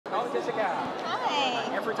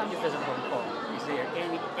every time you visit Hong Kong, is there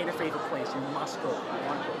any favorite place you must go?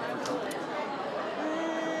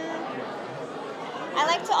 I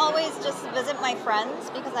like to always just visit my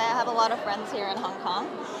friends because I have a lot of friends here in Hong Kong,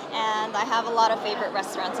 and I have a lot of favorite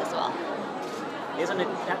restaurants as well. Isn't it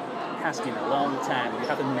that has been a long time you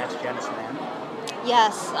haven't met Janice, man?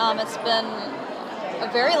 Yes, it's been a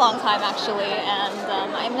very long time actually,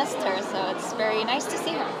 and I missed her, so it's very nice to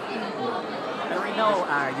see her. And we know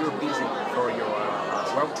you're busy for your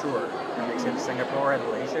world tour in Singapore and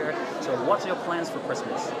Malaysia. So what's your plans for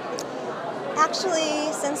Christmas?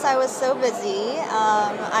 Actually, since I was so busy,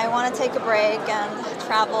 I want to take a break and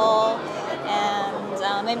travel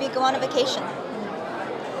and maybe go on a vacation.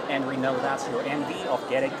 And we know that's your MV of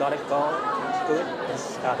Get It, Got It, Go Good.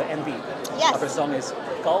 Is the MV yes. of the song is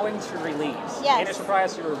going to release. Yes. Any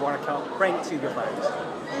surprise you want to bring to your fans?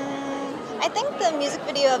 I think the music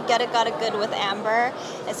video of Get It, Got It Good with Amber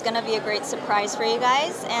is going to be a great surprise for you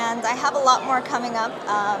guys. And I have a lot more coming up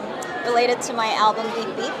related to my album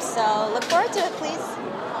Beep Beep. So look forward to it, please.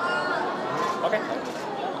 Okay.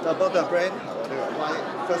 About the brand, my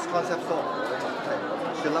first concept for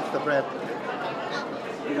she loves the brand.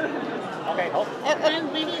 Okay, hope.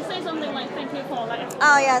 And maybe say something like thank you for like.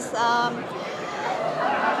 Oh yes.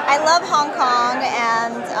 I love Hong Kong,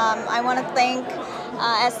 and I want to thank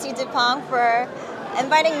ST Dupont for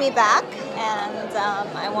inviting me back, and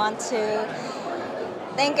I want to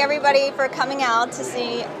thank everybody for coming out to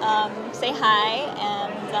say hi,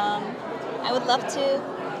 and I would love to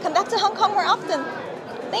come back to Hong Kong more often.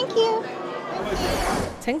 Thank you.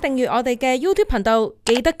 請訂閱我哋嘅 YouTube 頻道，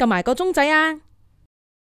記得撳埋個鐘仔啊！